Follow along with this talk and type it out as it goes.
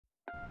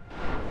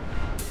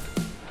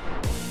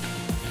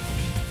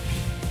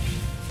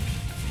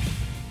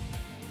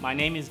My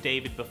name is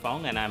David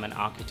Buffonge and I'm an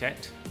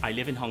architect. I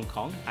live in Hong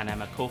Kong and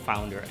I'm a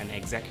co-founder and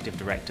executive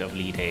director of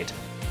LeadAid.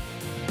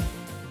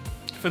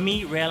 For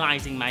me,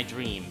 realizing my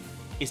dream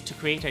is to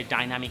create a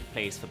dynamic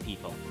place for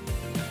people.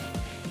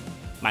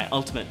 My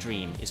ultimate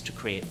dream is to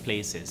create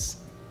places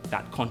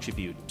that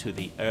contribute to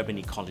the urban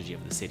ecology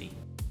of the city.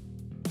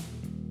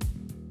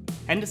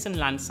 Henderson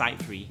Land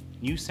Site 3,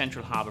 New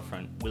Central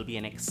Harbourfront, will be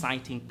an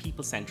exciting,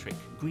 people-centric,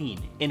 green,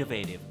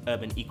 innovative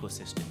urban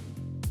ecosystem.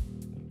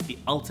 The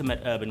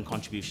ultimate urban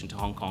contribution to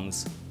Hong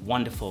Kong's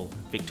wonderful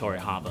Victoria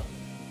Harbour.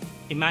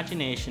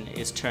 Imagination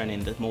is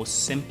turning the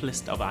most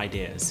simplest of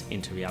ideas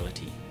into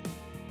reality.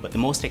 But the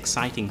most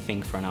exciting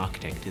thing for an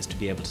architect is to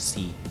be able to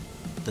see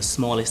the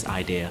smallest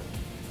idea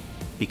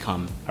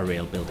become a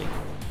real building.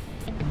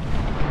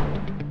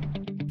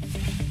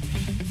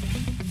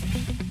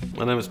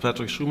 My name is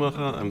Patrik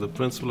Schumacher. I'm the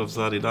principal of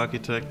Hadid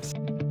Architects.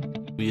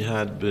 We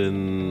had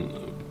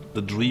been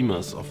the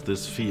dreamers of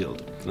this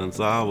field. And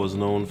Zaha was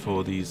known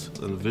for these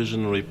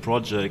visionary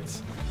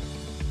projects.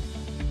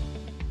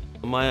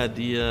 My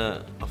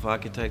idea of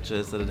architecture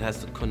is that it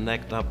has to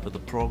connect up with the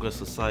progress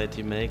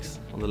society makes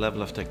on the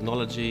level of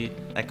technology,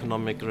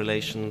 economic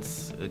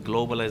relations,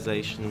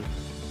 globalization.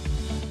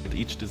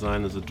 Each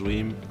design is a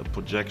dream, a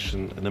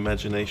projection, an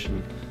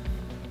imagination.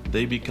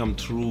 They become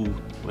true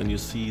when you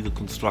see the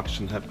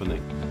construction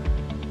happening.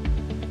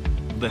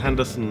 The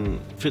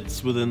Henderson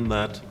fits within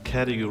that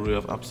category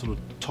of absolute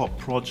top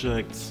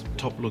projects,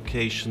 top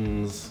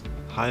locations,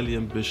 highly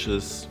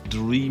ambitious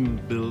dream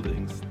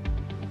buildings.